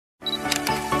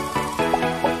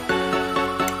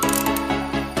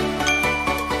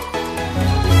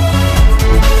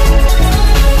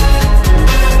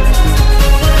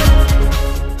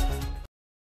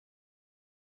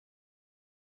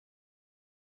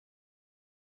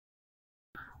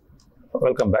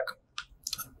Welcome back.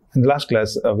 In the last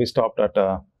class, we stopped at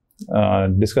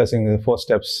discussing the 4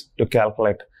 steps to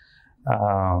calculate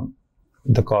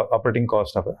the operating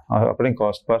cost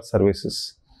per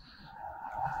services.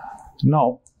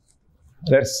 Now,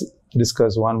 let's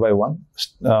discuss one by one.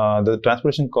 The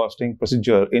transportation costing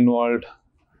procedure involved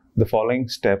the following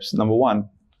steps.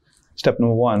 Step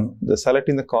number one, the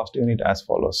selecting the cost unit as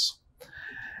follows.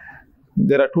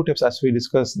 There are 2 types, as we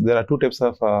discussed. There are 2 types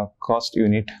of cost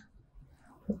unit.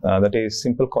 That is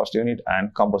simple cost unit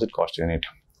and composite cost unit.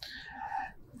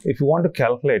 If you want to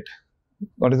calculate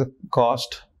what is the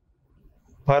cost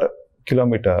per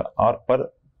kilometer or per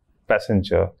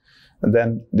passenger,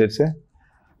 then there's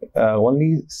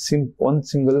one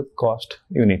single cost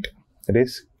unit, that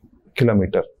is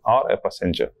kilometer or a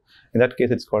passenger. In that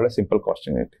case, it's called a simple cost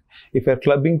unit. If you're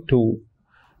clubbing 2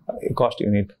 cost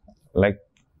unit like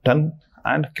ton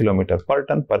and kilometer, per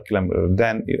ton per kilometer,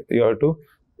 then you have to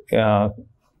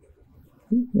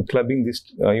clubbing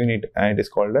this unit, and it is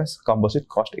called as composite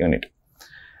cost unit.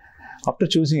 After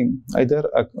choosing either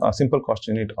a simple cost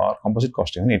unit or composite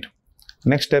cost unit,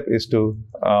 next step is to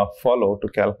follow to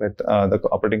calculate the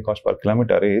operating cost per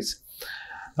kilometer is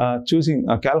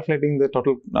calculating the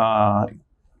total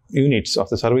units of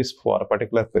the service for a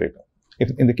particular period.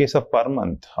 If in the case of per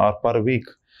month or per week,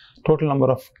 total number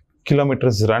of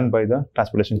kilometers run by the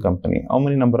transportation company, how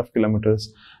many number of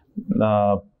kilometers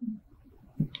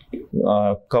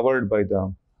covered by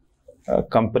the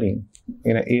company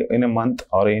in a month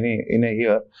or in a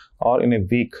year or in a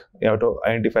week, you have to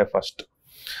identify first.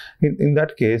 In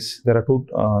that case, there are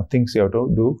 2 things you have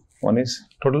to do. One is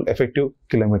total effective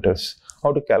kilometers.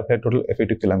 How to calculate total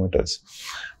effective kilometers?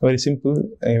 A very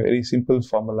simple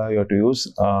formula you have to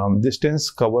use. Distance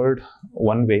covered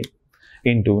one way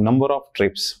into number of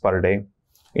trips per day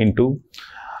into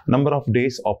number of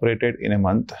days operated in a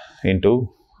month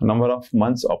into number of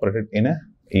months operated in a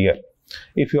year.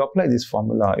 If you apply this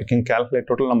formula, you can calculate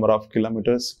total number of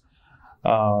kilometers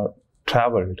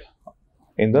traveled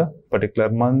in the particular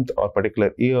month or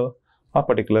particular year or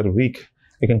particular week.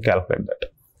 You can calculate that.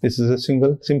 This is a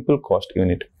simple cost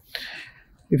unit.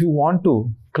 If you want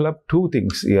to club 2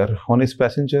 things here, one is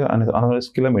passenger and another is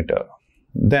kilometer,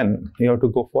 then you have to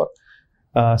go for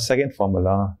second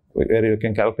formula, where you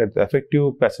can calculate the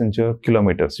effective passenger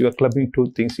kilometers. You are clubbing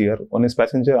 2 things here. One is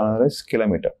passenger, another is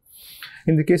kilometer.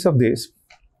 In the case of this,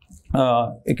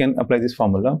 you can apply this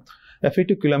formula.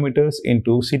 Effective kilometers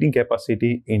into seating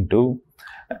capacity into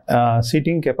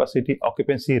seating capacity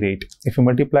occupancy rate. If you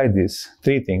multiply these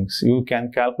 3 things, you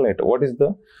can calculate what is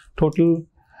the total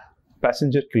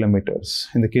passenger kilometers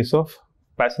in the case of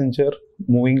passenger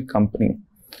moving company,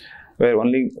 where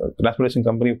only transportation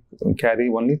company carry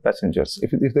only passengers.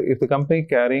 If the company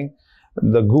carrying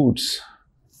the goods,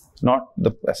 not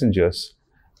the passengers,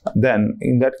 then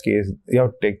in that case you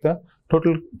have to take the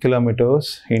total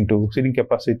kilometers into seating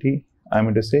capacity. I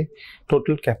mean to say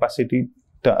total capacity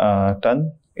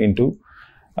ton into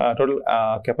total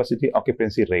capacity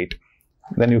occupancy rate.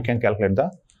 Then you can calculate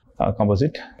the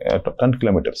composite ton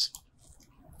kilometers.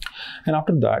 And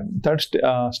after that, third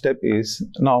step is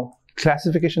now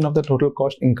classification of the total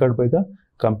cost incurred by the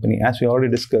company. As we already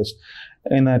discussed,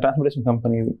 in a transportation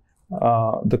company,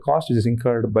 the cost which is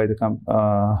incurred by the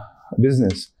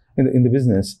business in the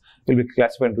business will be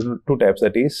classified into 2 types,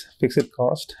 that is fixed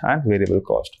cost and variable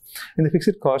cost. In the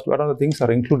fixed cost, what are the things are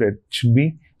included should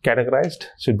be categorized,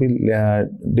 should be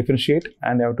differentiated,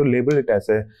 and you have to label it as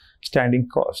a standing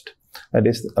cost. That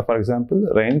is, for example,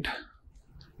 rent,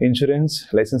 insurance,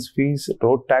 license fees,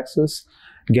 road taxes,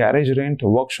 garage rent,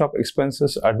 workshop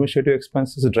expenses, administrative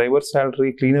expenses, driver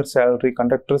salary, cleaner salary,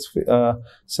 conductor's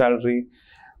salary,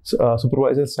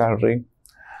 supervisor salary.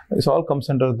 This all comes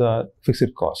under the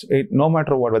fixed cost. No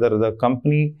matter what, whether the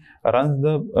company runs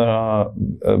the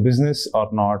business or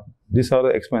not, these are the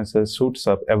expenses shoots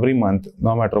up every month,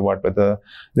 no matter what, whether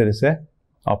there is a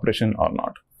operation or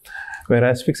not.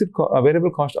 Whereas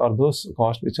variable cost are those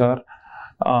costs which are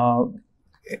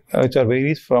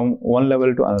varies from one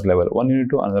level to another level, one unit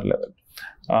to another level.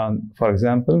 For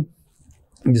example,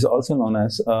 this is also known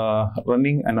as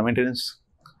running and maintenance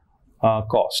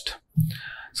cost.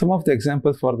 Some of the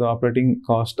examples for the operating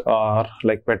cost are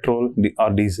like petrol or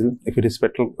diesel. If it is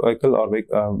petrol vehicle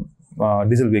or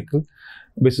diesel vehicle,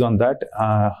 based on that,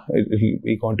 it will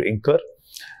be going to incur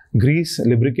grease,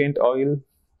 lubricant, oil,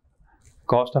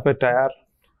 cost of a tire,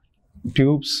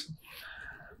 tubes,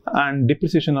 and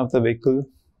depreciation of the vehicle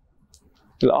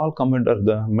will all come under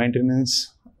the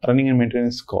maintenance, running and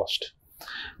maintenance cost.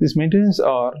 These maintenance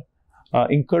are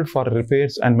incurred for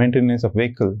repairs and maintenance of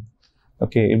vehicle.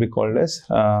 Okay, it will be called as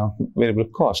variable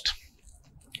cost.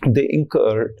 they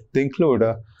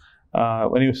include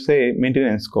when you say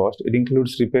maintenance cost, it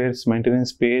includes repairs, maintenance,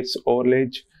 spares,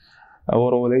 overhaulage,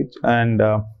 and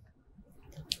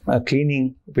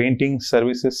cleaning, painting,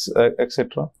 services,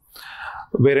 etc.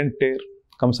 Wear and tear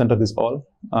comes under this all.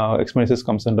 Expenses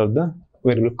comes under the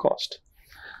variable cost.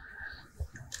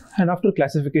 And after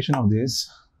classification of this,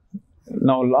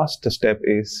 now last step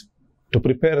is to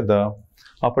prepare the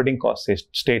operating cost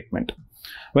statement.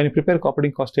 When you prepare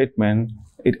operating cost statement,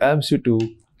 it helps you to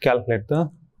calculate the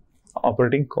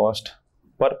operating cost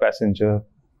per passenger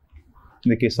in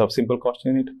the case of simple cost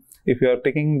unit. If you are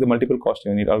taking the multiple cost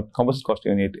unit or composite cost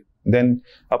unit, then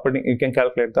you can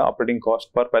calculate the operating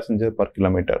cost per passenger per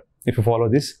kilometer if you follow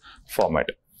this format.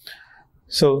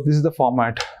 So this is the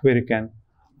format where you can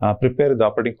prepare the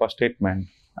operating cost statement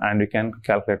and you can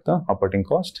calculate the operating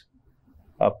cost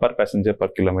per passenger per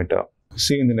kilometer.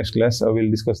 See you in the next class. I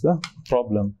will discuss the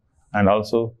problem and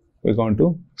also we're going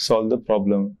to solve the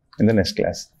problem in the next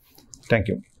class. Thank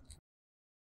you.